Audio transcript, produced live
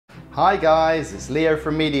Hi guys, it's Leo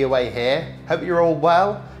from MediaWay here. Hope you're all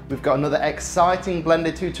well. We've got another exciting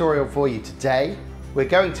Blender tutorial for you today. We're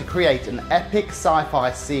going to create an epic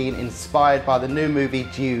sci-fi scene inspired by the new movie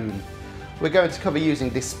Dune. We're going to cover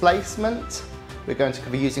using displacement, we're going to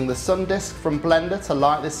cover using the sun disk from Blender to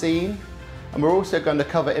light the scene, and we're also going to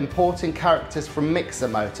cover importing characters from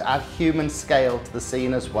Mixamo to add human scale to the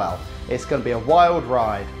scene as well. It's going to be a wild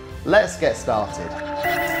ride. Let's get started.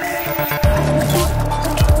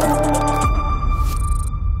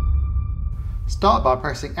 Start by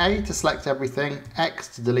pressing A to select everything, X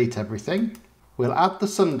to delete everything. We'll add the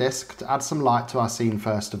sun disk to add some light to our scene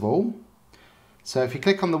first of all. So if you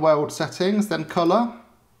click on the world settings, then colour,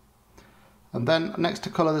 and then next to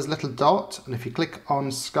colour there's a little dot, and if you click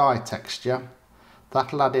on sky texture,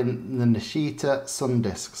 that'll add in the Nishita sun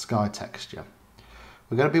disk sky texture.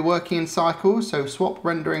 We're going to be working in cycles, so swap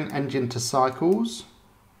rendering engine to cycles.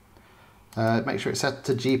 Make sure it's set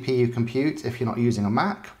to GPU compute if you're not using a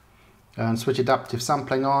Mac. And switch adaptive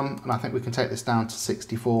sampling on, and I think we can take this down to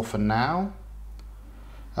 64 for now.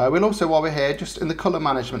 We'll also, while we're here, just in the colour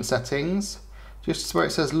management settings, just where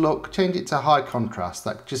it says look, change it to high contrast.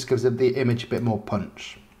 That just gives the image a bit more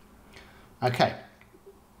punch. Okay,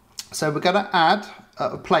 so we're going to add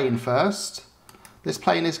a plane first. This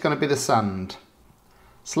plane is going to be the sand.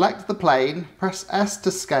 Select the plane, press S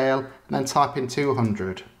to scale, and then type in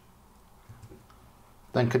 200.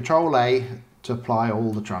 Then Control A to apply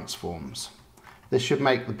all the transforms. This should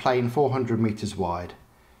make the plane 400 meters wide.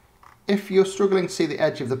 If you're struggling to see the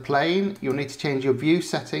edge of the plane, you'll need to change your view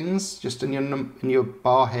settings just in your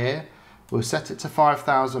bar here. We'll set it to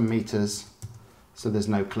 5,000 meters so there's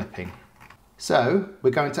no clipping. So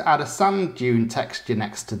we're going to add a sand dune texture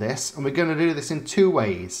next to this, and we're going to do this in two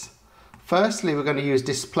ways. Firstly, we're going to use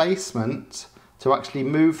displacement to actually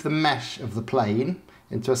move the mesh of the plane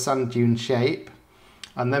into a sand dune shape.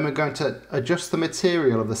 And then we're going to adjust the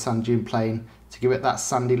material of the sand dune plane to give it that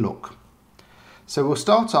sandy look. So we'll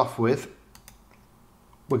start off with,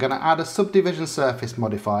 we're going to add a subdivision surface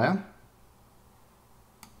modifier.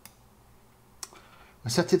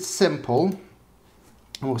 We'll set it to simple,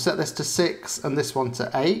 and we'll set this to 6 and this one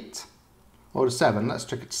to 8, or to 7, let's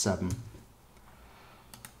trick it to 7.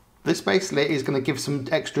 This basically is going to give some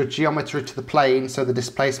extra geometry to the plane so the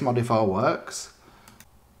displace modifier works.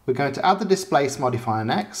 We're going to add the displace modifier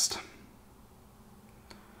next.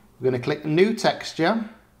 We're going to click new texture.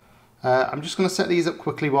 I'm just going to set these up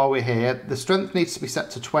quickly while we're here. The strength needs to be set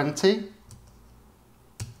to 20.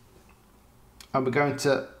 And we're going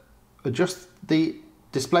to adjust the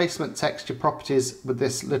displacement texture properties with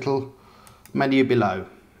this little menu below.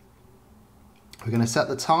 We're going to set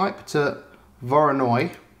the type to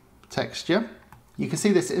Voronoi texture. You can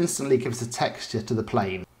see this instantly gives a texture to the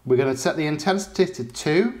plane. We're going to set the intensity to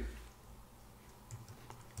 2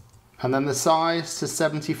 and then the size to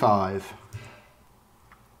 75.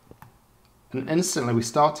 And instantly we're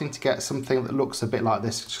starting to get something that looks a bit like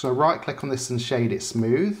this. Just going to right click on this and shade it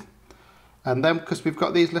smooth. And then because we've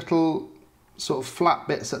got these little sort of flat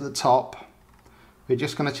bits at the top, we're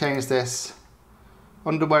just going to change this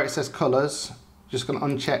under where it says colours, just going to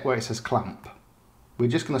uncheck where it says clamp. We're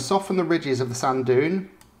just going to soften the ridges of the sand dune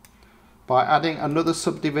by adding another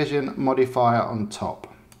subdivision modifier on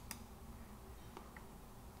top.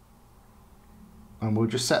 And we'll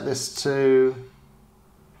just set this to,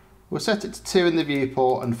 we'll set it to 2 in the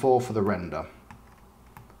viewport and 4 for the render.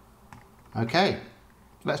 Okay,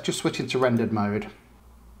 let's just switch into rendered mode.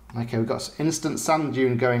 Okay, we've got instant sand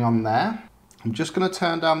dune going on there. I'm just going to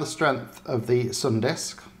turn down the strength of the sun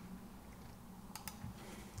disk.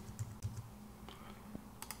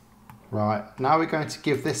 Right, now we're going to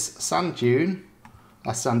give this sand dune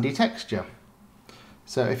a sandy texture.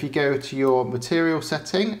 So if you go to your material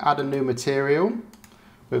setting, add a new material,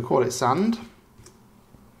 we'll call it sand.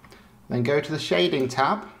 Then go to the shading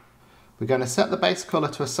tab. We're going to set the base colour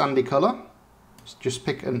to a sandy colour. Just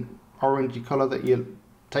pick an orangey colour that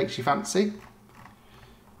takes your fancy.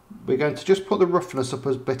 We're going to just put the roughness up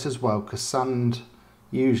a bit as well, because sand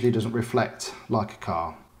usually doesn't reflect like a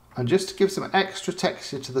car. And just to give some extra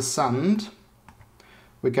texture to the sand,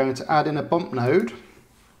 we're going to add in a bump node.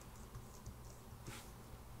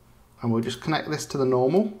 And we'll just connect this to the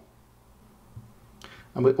normal.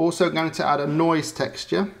 And we're also going to add a noise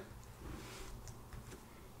texture.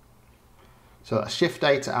 So that's Shift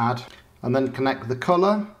A to add, and then connect the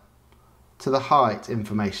colour to the height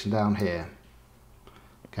information down here.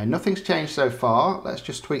 Okay, nothing's changed so far. Let's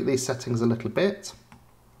just tweak these settings a little bit.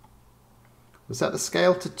 We'll set the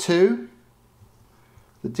scale to 2,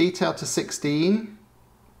 the detail to 16,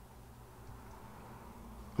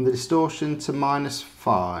 and the distortion to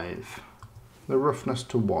 -5. the roughness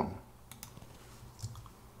to 1.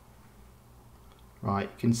 Right,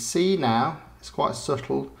 you can see now, it's quite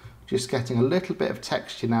subtle, just getting a little bit of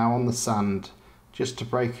texture now on the sand, just to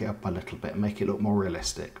break it up a little bit and make it look more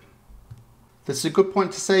realistic. This is a good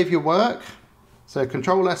point to save your work. So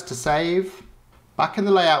Control S to save. Back in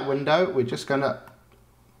the layout window, we're just going to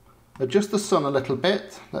adjust the sun a little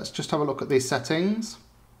bit. Let's just have a look at these settings.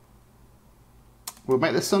 We'll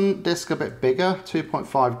make the sun disk a bit bigger,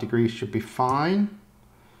 2.5 degrees should be fine.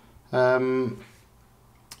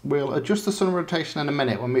 We'll adjust the sun rotation in a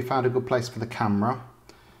minute when we found a good place for the camera.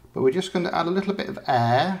 But we're just going to add a little bit of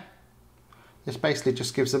air. This basically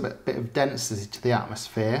just gives a bit of density to the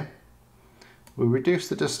atmosphere. We'll reduce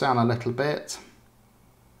the dust down a little bit.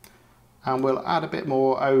 And we'll add a bit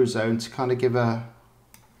more ozone to kind of give a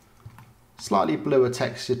slightly bluer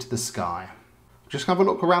texture to the sky. Just have a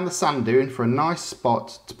look around the sand dune for a nice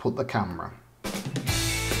spot to put the camera.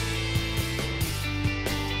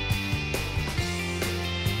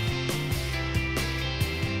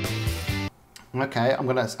 Okay, I'm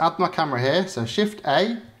going to add my camera here, so Shift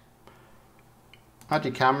A, add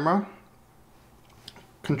your camera,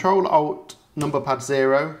 Control Alt number pad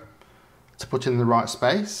 0 to put in the right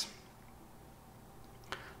space.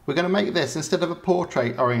 We're going to make this, instead of a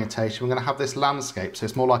portrait orientation, we're going to have this landscape, so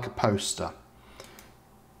it's more like a poster.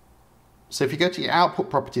 So if you go to your output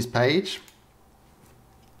properties page,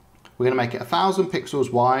 we're going to make it 1000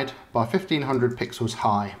 pixels wide by 1500 pixels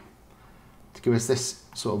high to give us this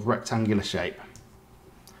sort of rectangular shape.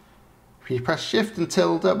 If you press Shift and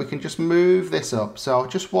tilde, we can just move this up. So I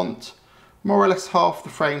just want more or less half the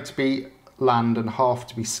frame to be land and half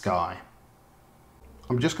to be sky.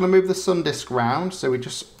 I'm just going to move the sun disk round, so we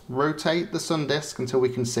just rotate the sun disk until we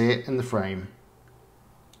can see it in the frame.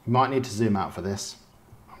 You might need to zoom out for this.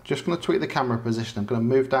 I'm just going to tweak the camera position. I'm going to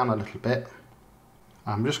move down a little bit.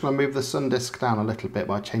 I'm just going to move the sun disk down a little bit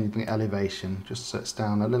by changing the elevation, just so it's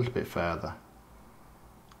down a little bit further.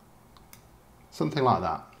 Something like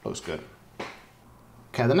that. Looks good.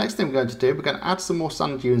 Okay, the next thing we're going to do, we're going to add some more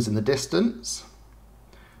sand dunes in the distance.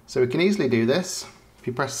 So we can easily do this. If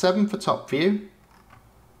you press 7 for top view,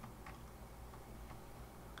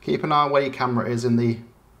 keep an eye on where your camera is in the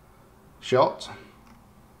shot.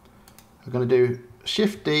 We're going to do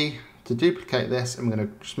Shift D to duplicate this, and we're going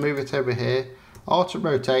to just move it over here. R to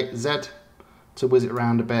rotate, Z to whiz it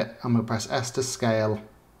around a bit. I'm going to press S to scale.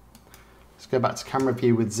 Let's go back to camera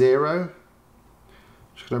view with 0.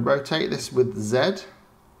 Just going to rotate this with Z.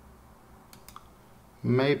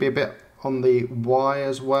 Maybe a bit on the Y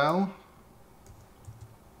as well.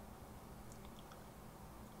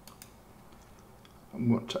 I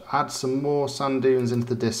want to add some more sand dunes into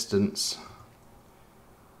the distance.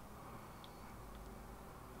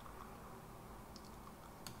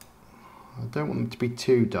 I don't want them to be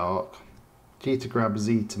too dark. G to grab,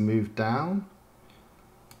 Z to move down.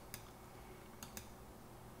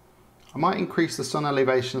 I might increase the sun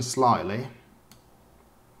elevation slightly,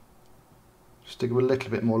 just to give a little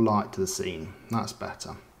bit more light to the scene. That's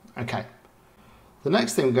better. Okay. The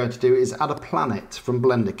next thing we're going to do is add a planet from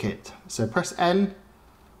Blenderkit. So press N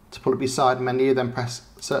to pull up your side menu, then press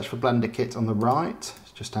search for Blenderkit on the right,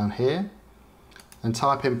 it's just down here, and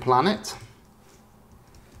type in planet.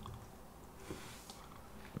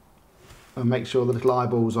 And make sure the little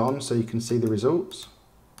eyeball's on so you can see the results.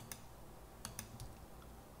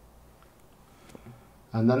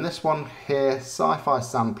 And then this one here, sci-fi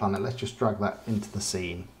sand planet, let's just drag that into the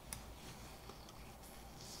scene.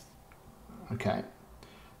 Okay,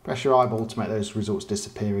 press your eyeball to make those results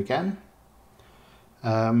disappear again.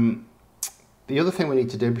 The other thing we need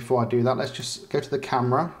to do before I do that, let's just go to the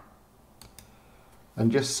camera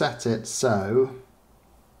and just set it so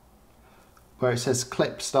where it says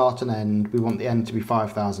clip start and end, we want the end to be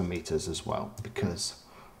 5,000 meters as well, because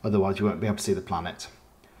otherwise you won't be able to see the planet.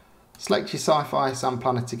 Select your sci-fi sand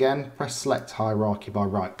planet again, press select hierarchy by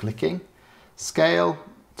right clicking. Scale,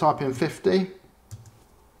 type in 50.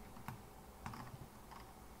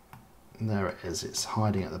 And there it is, it's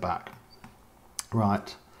hiding at the back.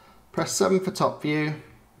 Right, press 7 for top view.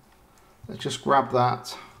 Let's just grab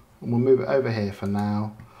that and we'll move it over here for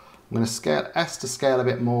now. I'm going to scale S to scale a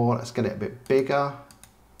bit more, let's get it a bit bigger.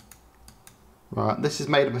 Right, this is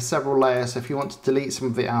made up of several layers, so if you want to delete some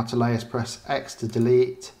of the outer layers, press X to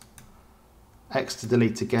delete, X to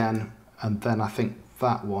delete again, and then I think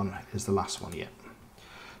that one is the last one yet.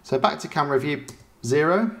 So back to camera view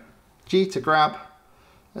 0, G to grab,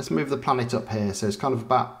 let's move the planet up here, so it's kind of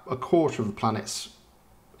about a quarter of the planet's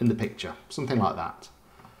in the picture, something like that.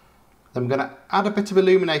 Then I'm going to add a bit of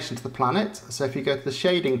illumination to the planet, so if you go to the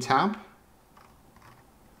shading tab,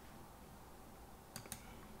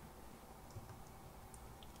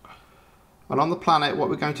 And on the planet, what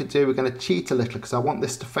we're going to do, we're going to cheat a little because I want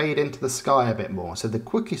this to fade into the sky a bit more. So the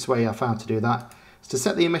quickest way I found to do that is to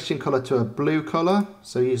set the emission colour to a blue colour.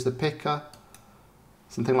 So use the picker,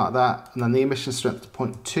 something like that. And then the emission strength to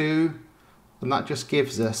 0.2. And that just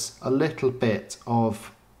gives us a little bit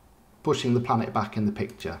of pushing the planet back in the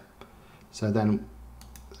picture. So then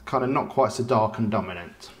kind of not quite so dark and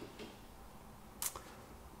dominant.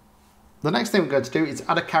 The next thing we're going to do is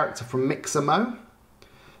add a character from Mixamo.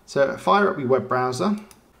 So fire up your web browser,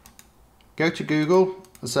 go to Google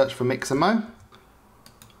and search for Mixamo,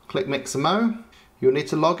 click Mixamo. You'll need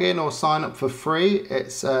to log in or sign up for free.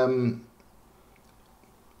 It's a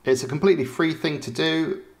completely free thing to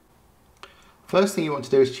do. First thing you want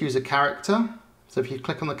to do is choose a character. So if you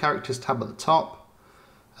click on the characters tab at the top,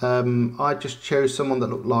 I just chose someone that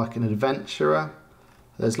looked like an adventurer.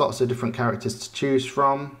 There's lots of different characters to choose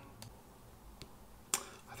from.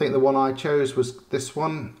 I think the one I chose was this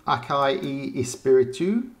one, Acai y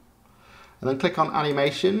Espiritu. And then click on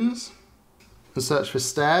animations and search for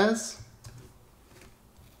stairs.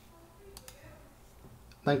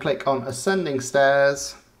 Then click on ascending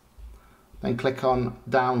stairs. Then click on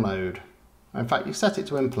download. In fact, you set it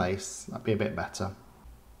to in place, that'd be a bit better.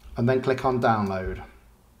 And then click on download.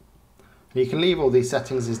 You can leave all these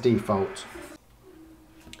settings as default.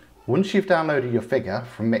 Once you've downloaded your figure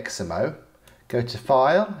from Mixamo, go to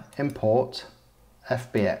File, Import,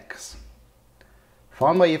 FBX.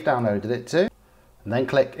 Find where you've downloaded it to, and then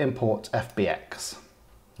click Import FBX.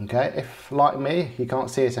 Okay, if like me, you can't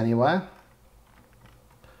see it anywhere,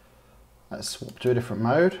 let's swap to a different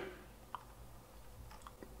mode.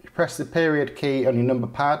 You press the period key on your number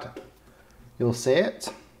pad, you'll see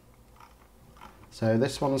it. So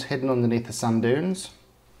this one's hidden underneath the sand dunes.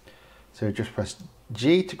 So just press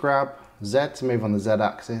G to grab, Z to move on the Z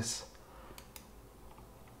axis.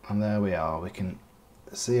 And there we are, we can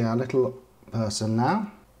see our little person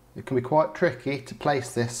now. It can be quite tricky to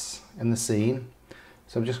place this in the scene.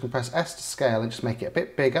 So I'm just going to press S to scale and just make it a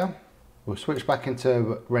bit bigger. We'll switch back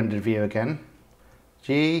into rendered view again.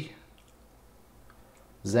 G,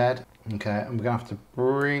 Z, okay, and we're going to have to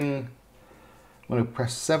I'm going to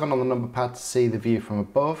press 7 on the number pad to see the view from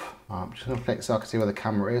above. I'm just going to click so I can see where the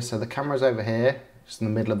camera is. So the camera's over here, just in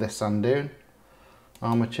the middle of this sand dune.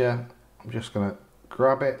 Armature, I'm just going to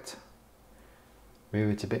grab it,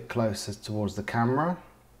 move it a bit closer towards the camera,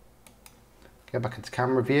 go back into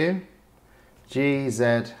camera view, G,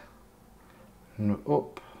 Z, and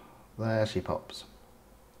up, there she pops.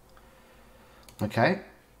 Okay,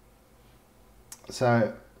 so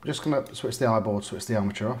I'm just going to switch the eyeball, switch the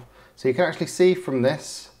armature off. So you can actually see from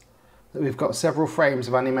this that we've got several frames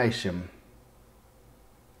of animation.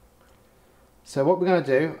 So what we're going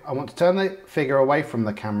to do, I want to turn the figure away from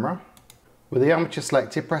the camera. With the armature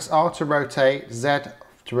selected, press R to rotate, Z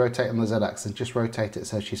to rotate on the Z axis, just rotate it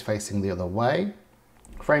so she's facing the other way.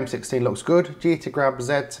 Frame 16 looks good. G to grab,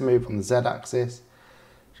 Z to move on the Z axis.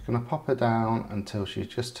 Just going to pop her down until she's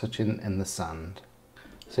just touching in the sand.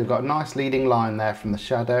 So you've got a nice leading line there from the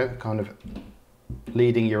shadow, kind of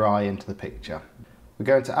leading your eye into the picture. We're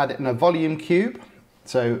going to add it in a volume cube.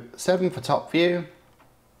 So 7 for top view.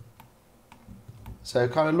 So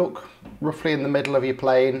kind of look roughly in the middle of your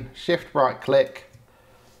plane, shift right click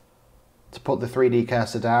to put the 3D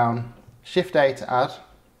cursor down, shift A to add,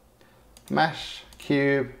 mesh,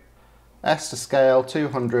 cube, S to scale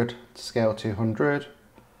 200 to scale 200. In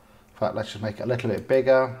fact, let's just make it a little bit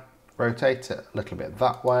bigger, rotate it a little bit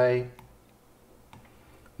that way,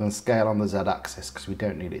 then scale on the Z axis because we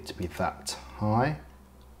don't need it to be that high.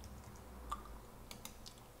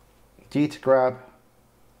 G to grab,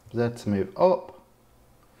 Z to move up.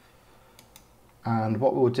 And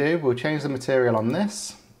what we'll do, we'll change the material on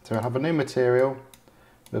this. So we'll have a new material.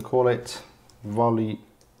 We'll call it volume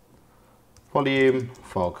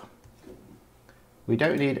fog. We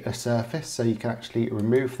don't need a surface, so you can actually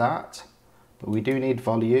remove that. But we do need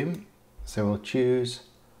volume. So we'll choose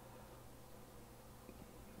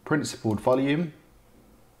principled volume.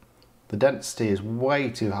 The density is way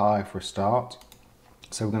too high for a start.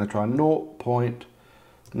 So we're going to try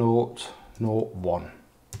 0.001.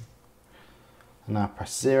 And now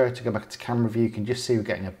press 0 to go back to camera view. You can just see we're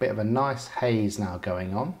getting a bit of a nice haze now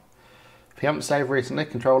going on. If you haven't saved recently,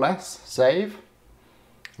 Control S, save.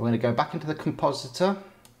 We're going to go back into the compositor,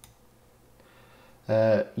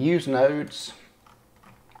 use nodes.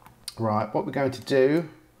 Right, what we're going to do,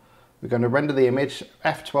 we're going to render the image,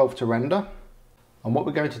 F12 to render. And what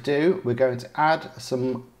we're going to do, we're going to add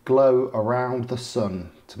some glow around the sun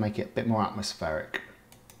to make it a bit more atmospheric.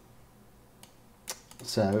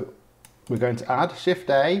 So we're going to add Shift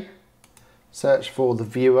A, search for the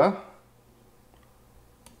viewer,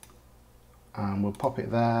 and we'll pop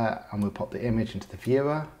it there, and we'll pop the image into the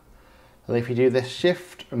viewer. And if you do this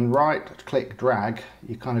shift and right click drag,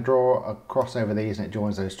 you kind of draw a cross over these and it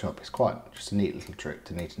joins those two up. It's quite just a neat little trick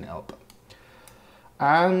to neaten it up.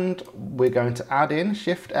 And we're going to add in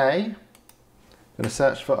shift A. I'm going to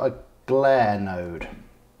search for a glare node.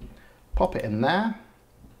 Pop it in there.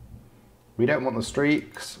 We don't want the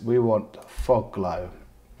streaks, we want fog glow.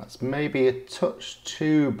 That's maybe a touch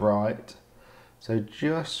too bright. So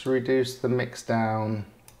just reduce the mix down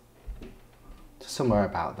to somewhere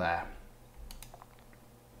about there.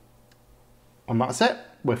 And that's it,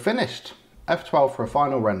 we're finished. F12 for a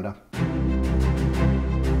final render.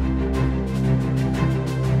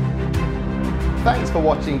 Thanks for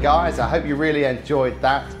watching, guys. I hope you really enjoyed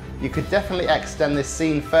that. You could definitely extend this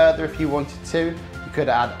scene further if you wanted to. You could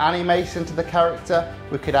add animation to the character.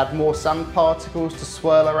 We could add more sand particles to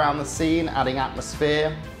swirl around the scene, adding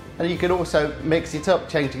atmosphere. And you could also mix it up,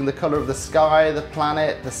 changing the colour of the sky, the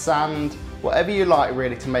planet, the sand, whatever you like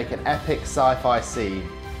really to make an epic sci-fi scene.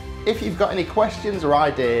 If you've got any questions or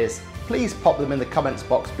ideas, please pop them in the comments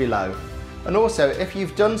box below. And also, if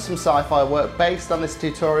you've done some sci-fi work based on this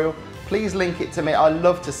tutorial, please link it to me. I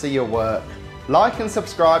love to see your work. Like and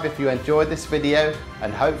subscribe if you enjoyed this video,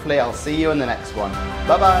 and hopefully I'll see you in the next one.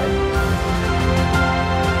 Bye bye.